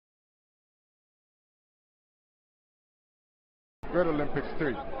Great Olympics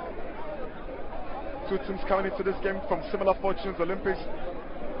 3. Two teams coming into this game from similar fortunes. Olympics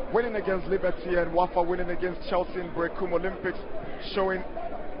winning against Liberty and Wafa winning against Chelsea in Brekum. Olympics showing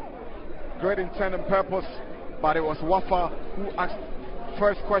great intent and purpose, but it was Wafa who asked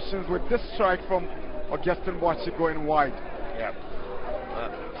first questions with this strike from Augustin Boachi going wide. Yeah,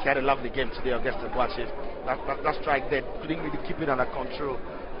 he had a lovely game today, Augustin Boachi. That strike there, couldn't really keep it under control.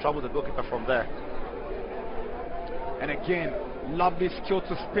 Troubled the goalkeeper from there. And again, lovely skill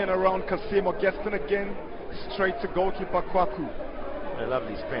to spin around Kasim. Augustin again, straight to goalkeeper Kwaku. A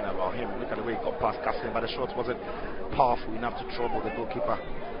lovely spin about him. Look at the way he got past Kasim, but the shot wasn't powerful enough to trouble the goalkeeper.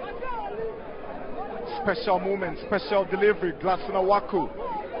 Special movement, special delivery. Glasina Waku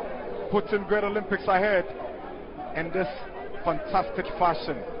putting Great Olympics ahead in this fantastic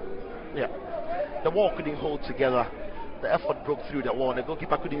fashion. Yeah, the wall couldn't hold together. The effort broke through the wall. The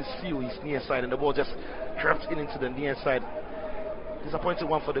goalkeeper couldn't feel his near side, and the ball just crept into the near side. Disappointing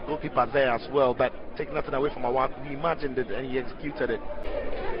one for the goalkeeper there as well, but take nothing away from Awaku. He imagined it and he executed it.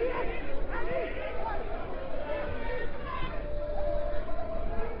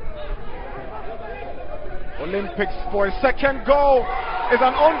 Olympics for a second goal is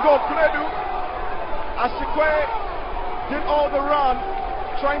an own goal. Kunedu Ashikwe did all the run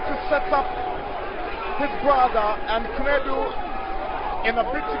trying to set up his brother, and Kunedu, in a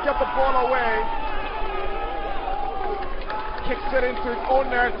bid to get the ball away, kicks it into his own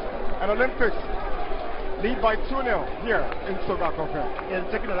net, and Olympics lead by 2-0 here in Sogakope. And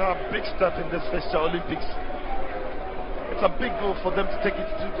taking another big step in this Special Olympics. It's a big goal for them to take it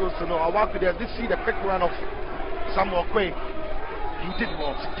to 2 goals to no. Awaku there did see the quick run of Samuel Kwe. He did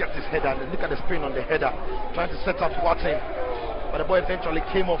well to get his header, and look at the spin on the header, trying to set up Watson, but the ball eventually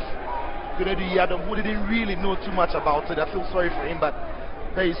came off. Kunedu Yadom, who didn't really know too much about it. I feel sorry for him, but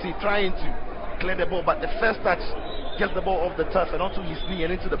there you see, trying to clear the ball, but the first touch gets the ball off the turf and onto his knee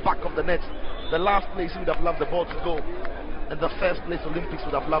and into the back of the net. The last place he would have loved the ball to go, and the first place Olympics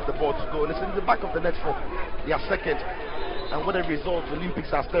would have loved the ball to go. And it's in the back of the net for their second. And what a result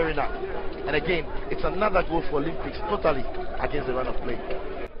Olympics are staring at. And again, it's another goal for Olympics, totally against the run of play.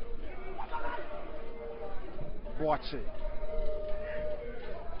 Boachi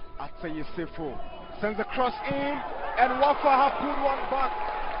Ateyesefo sends a cross in, and Wafa have put one back.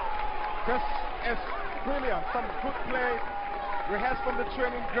 This is brilliant. Some good play rehearsed from the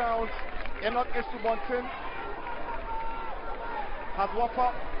training grounds. Enoch Esubontin has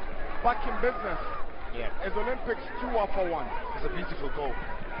Wafa back in business. Yeah, it's Olympics 2 Wafa 1. It's a beautiful goal.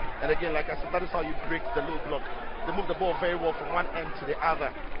 And again, like I said, that is how you break the low block. They move the ball very well from one end to the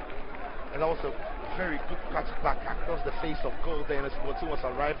other. And also very good cut back across the face of goal there, and Esubontin was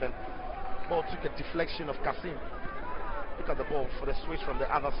arriving. Ball took a deflection of Kasim. Look at the ball for the switch from the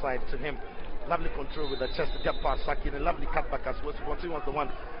other side to him. Lovely control with the chest to get past Saki, and a lovely cutback as well. Esubontin was the one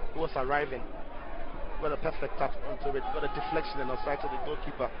who was arriving. Got a perfect tap onto it, got a deflection and offside to the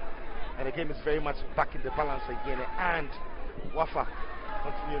goalkeeper. And the game is very much back in the balance again. And Wafa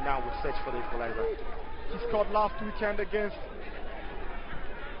continue now with search for the equalizer. He scored last weekend against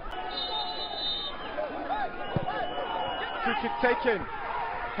free kick taken.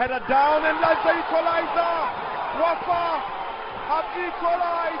 Header down, and that's the equalizer. Wafa have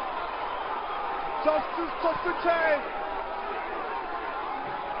equalized. Justice Tosuche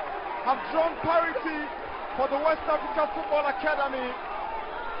have drawn parity for the West Africa Football Academy.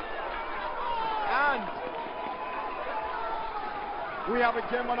 And we have a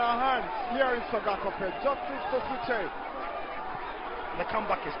game on our hands here in Sogakope. Justice Tosuche. The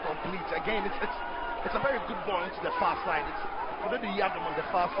comeback is complete. Again, it's a very good ball into the far side. It's already Yadom on the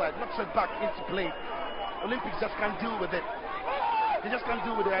far side, not set back into play. Olympics just can't deal with it. They just can't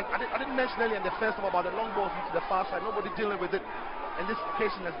deal with it. I didn't mention earlier in the first half about the long balls into the far side. Nobody dealing with it. In this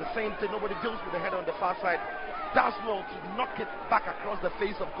occasion, it's the same thing. Nobody deals with the header on the far side. Does well to knock it back across the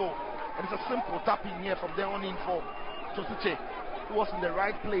face of goal. And it's a simple tap in here from there on in for Tosuche, who was in the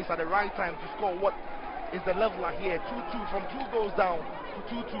right place at the right time to score what is the leveler here. 2-2, from 2 goals down to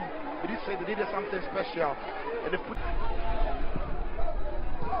 2-2. They did say they needed something special. And they put...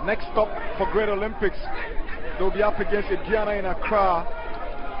 Next stop for Great Olympics, they'll be up against Indiana in Accra,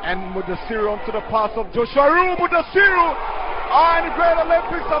 and Mudasiru onto the pass of Joshua Ru. Mudasiru, and Great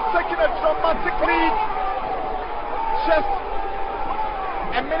Olympics have taken a dramatic lead. Just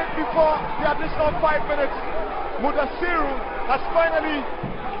a minute before the additional 5 minutes, Mudasiru has finally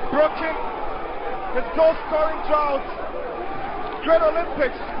broken his goal-scoring drought. Great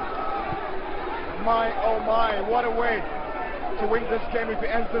Olympics, my oh my, what a way to win this game if it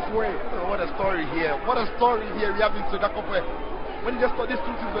ends this way. Oh, what a story here. What a story here we have in Sogakope. When you just thought these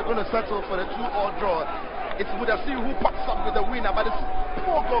two teams were going to settle for the 2-2 draw, It's Mudasiru who pops up with the winner, but it's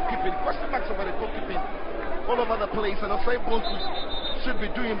poor goalkeeping. Question marks over the goalkeeping all over the place, and Osei Bonsu should be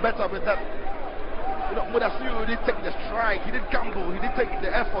doing better with that. You know, Mudasiru did take the strike, he did gamble, he did take the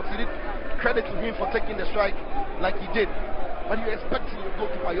effort, he did credit to him for taking the strike like he did. But you're expecting your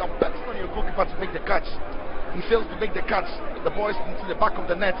goalkeeper, you are betting on your goalkeeper to make the catch. He fails to make the catch, the boys into the back of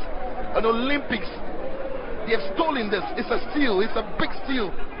the net. An Olympics, they have stolen this. It's a steal, it's a big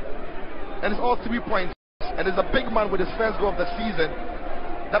steal. And it's all 3 points. And there's a big man with his first goal of the season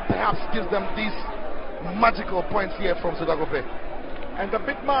that perhaps gives them these magical points here from Sudagope. And the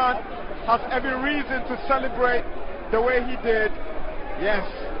big man has every reason to celebrate the way he did. Yes,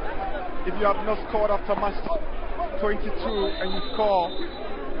 if you have not scored after match 22 and you score,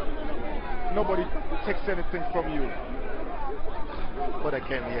 nobody takes anything from you. But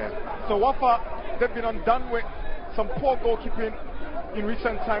again, yeah. So Wafa, they've been undone with some poor goalkeeping in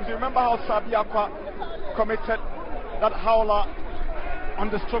recent times. You remember how Sabiakwa committed that howler on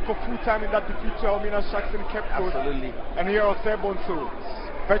the stroke of full time in that defeat to Elmina Shaxton kept good. Absolutely. And here Osei Bonsu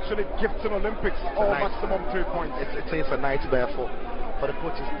virtually gifting Olympics all maximum 3 points. It's a nightmare for the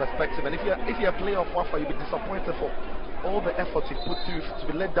coach's perspective. And if you're a player of Wafa, you'll be disappointed for all the effort he put through to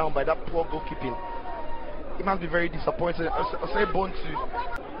be let down by that poor goalkeeping. It must be very disappointing. Osei Bonsu.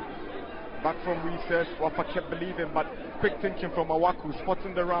 Back from recess, Wafa kept believing, but quick thinking from Awaku,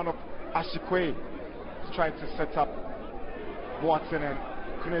 spotting the round of Ashikwe, trying to set up Boateng, and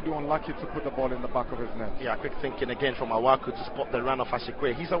Kunedu unlucky to put the ball in the back of his net. Yeah, quick thinking again from Awaku to spot the run of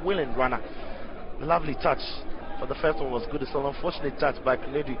Ashikwe. He's a willing runner. Lovely touch. But the first one was good. It's an unfortunate touch by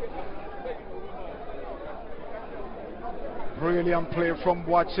Kunedu. Brilliant play from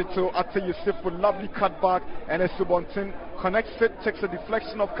Boachito. Ate Yusuf with lovely cutback, and Esubontin connects it, takes a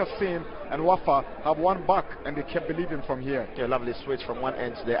deflection of Kasim, and Wafa have one back, and they kept believing from here. Yeah, lovely switch from one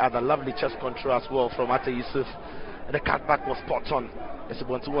end to the other. Lovely chest control as well from Ate Yusuf. And the cutback was spot on.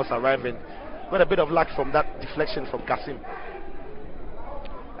 Esubontin was arriving. Got a bit of luck from that deflection from Kasim.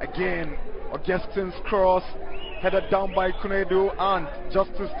 Again, Augustine's cross, headed down by Kunedu, and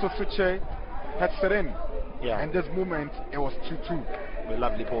Justice Tosuche heads it in. Yeah. And this moment, it was 2-2. A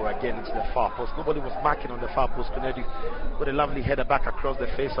lovely ball again into the far post. Nobody was marking on the far post. Kunedu with a lovely header back across the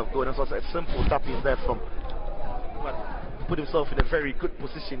face of goal. And so a simple tap in there from. But put himself in a very good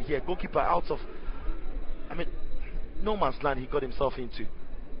position here. Goalkeeper out of, no man's land he got himself into.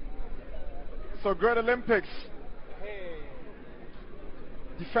 So Great Olympics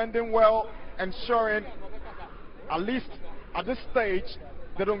defending well, ensuring at least at this stage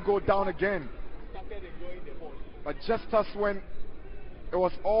they don't go down again. But just as when it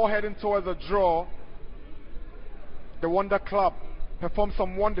was all heading towards a draw, the Wonder Club performed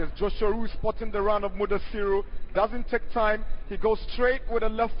some wonders. Joshua Rue spotting the round of Mudasiru, doesn't take time, he goes straight with a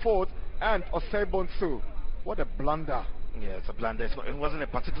left foot, and Osei Bonsu. What a blunder. Yeah, it's a blunder. It wasn't a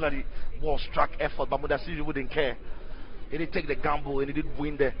particularly well-struck effort, but Mudasiru wouldn't care. He did take the gamble, and he did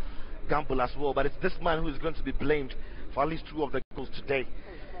win the gamble as well. But it's this man who is going to be blamed for at least 2 of the goals today.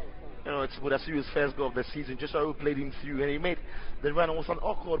 You know, it's Mudasiru's first goal of the season. Joshua Rue played him through, and he made the run. It was an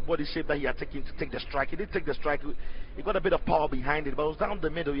awkward body shape that he had taken to take the strike. He did take the strike. He got a bit of power behind it, but it was down the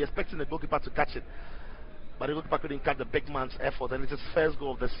middle. You're expecting the goalkeeper to catch it, but the goalkeeper couldn't catch the big man's effort, and it's his first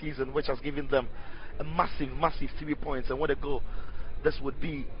goal of the season, which has given them a massive 3 points. And what a goal this would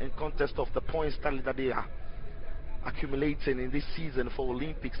be in context of the points tally that they are accumulating in this season for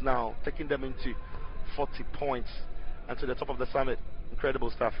Olympics now, taking them into 40 points and to the top of the summit. Incredible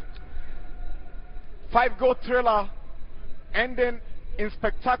stuff. 5-goal thriller ending in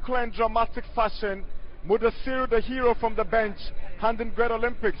spectacular and dramatic fashion. Mudasiru, the hero from the bench, handing Great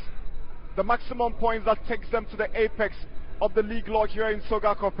Olympics the maximum points that takes them to the apex of the league log here in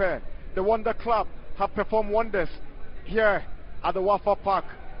Sogakope. The Wonder Club have performed wonders here at the Wafa Park.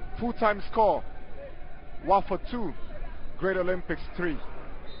 Full-time score, Wafa 2, Great Olympics 3.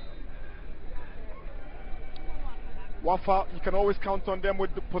 Wafa, you can always count on them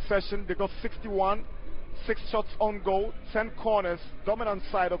with the possession. They got 61, 6 shots on goal, 10 corners, dominant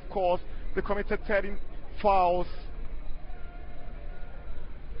side of course. They committed 13 fouls,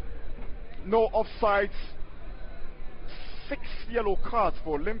 no offsides, 6 yellow cards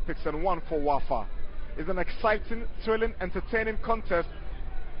for Olympics and 1 for Wafa. It's an exciting, thrilling, entertaining contest.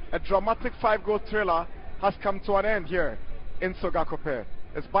 A dramatic 5-goal thriller has come to an end here in Sogakope.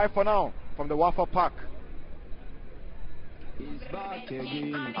 It's bye for now from the Wafa Park. It's back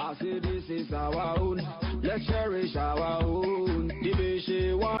again. I say this is our own. Let's cherish our own. It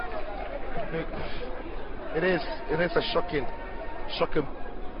is a shocking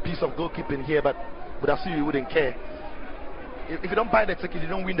piece of goalkeeping here, but Mudasiru wouldn't care. if you don't buy the ticket, you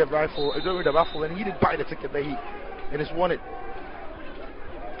don't win the raffle. You don't win the raffle, and he didn't buy the ticket, but he's won it.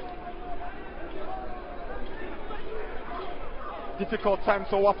 Difficult times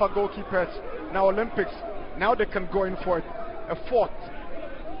for Wafa goalkeepers. Now Olympics, now they can go in for it. A fourth.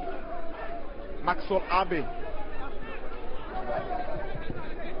 Maxwell Abbey.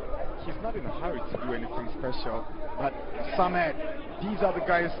 He's not in a hurry to do anything special, but Samed, these are the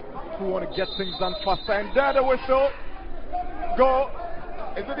guys who want to get things done faster. And there the whistle. Go.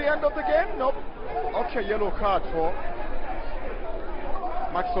 Is it the end of the game? Nope. Okay, yellow card for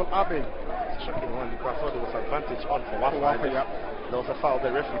Maxwell Abbey. Shocking one because I thought there was advantage on for Wafa. Yeah. There was a foul.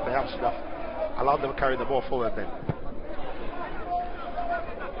 The referee perhaps should have allowed them to carry the ball forward then.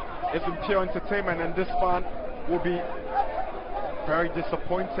 It's been pure entertainment, and this fan will be very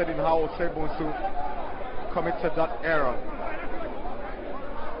disappointed in how Osebonsu committed that error.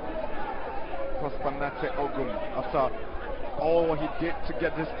 Prospanate Ogum, after all he did to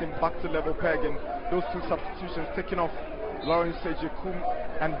get this team back to level peg, and those two substitutions taking off Lawrence Ejekum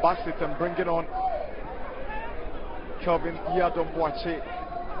and Bassett and bringing on Kelvin Yadomboache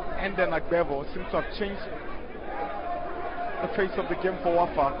and then Agbevo seem to have changed the face of the game for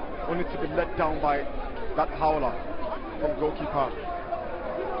Wafa, only to be let down by that howler from goalkeeper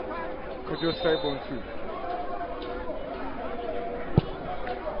Kojo Sebonsu.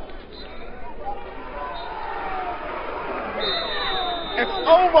 It's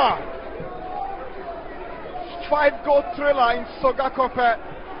over. 5-goal thriller in Sogakope,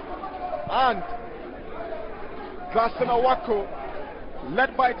 and Glaston Awako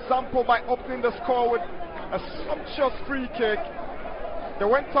led by example by opening the score with a sumptuous free kick. They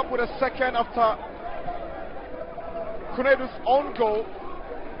went up with a second after Kunedu's own goal,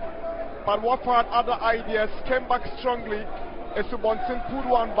 but Wafa had other ideas, came back strongly. Esubontin pulled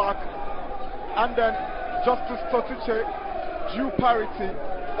one back, and then Justice Totiche drew parity,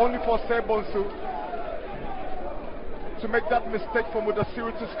 only for Sebonsu to make that mistake for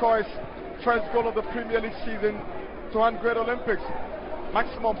Mudasiru to score his first goal of the Premier League season to hand Great Olympics.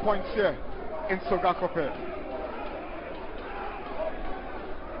 Maximum points here in Sogakope.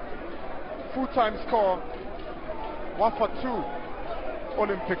 Full-time score, Wafa 2,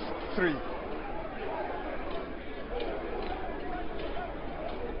 Olympics 3.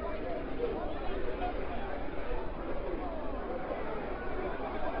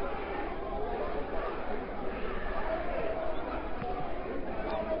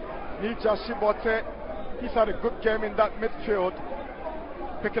 Nija Shibote, he's had a good game in that midfield,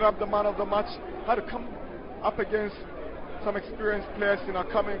 picking up the man of the match. Had to come up against some experienced players in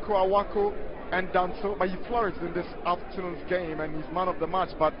Akamenko, Awako and Danso, but he flourished in this afternoon's game and he's man of the match.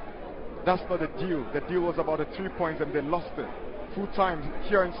 But that's not the deal. The deal was about the 3 points and they lost it. Full time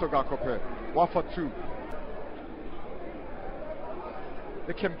here in Sogakope. Wafa 2.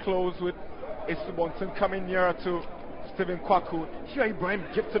 They came close with Esubontin coming nearer to Stephen Kwaku. Here Ibrahim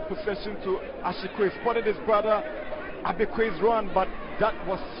gifted possession to Ashikwe. Spotted his brother Abekwe's run, but that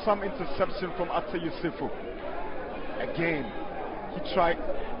was some interception from Ate Yusufu. Again, he tried.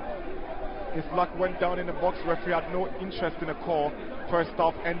 His luck went down in the box. Referee had no interest in a call. First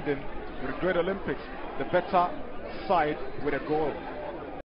half ending with the Great Olympics, the better side with a goal.